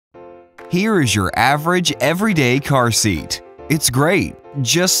Here is your average everyday car seat. It's great,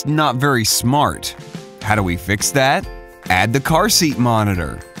 just not very smart. How do we fix that? Add the car seat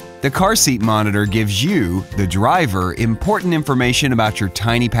monitor. The car seat monitor gives you, the driver, important information about your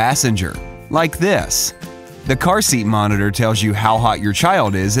tiny passenger, like this. The car seat monitor tells you how hot your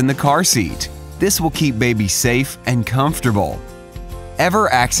child is in the car seat. This will keep baby safe and comfortable.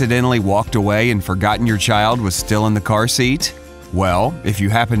 Ever accidentally walked away and forgotten your child was still in the car seat? Well, if you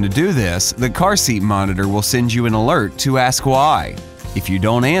happen to do this, the car seat monitor will send you an alert to ask why. If you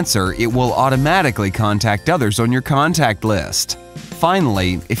don't answer, it will automatically contact others on your contact list.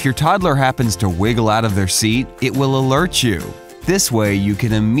 Finally, if your toddler happens to wiggle out of their seat, it will alert you. This way, you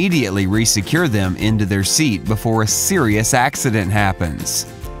can immediately resecure them into their seat before a serious accident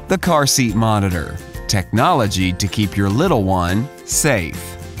happens. The car seat monitor. Technology to keep your little one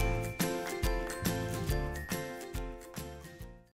safe.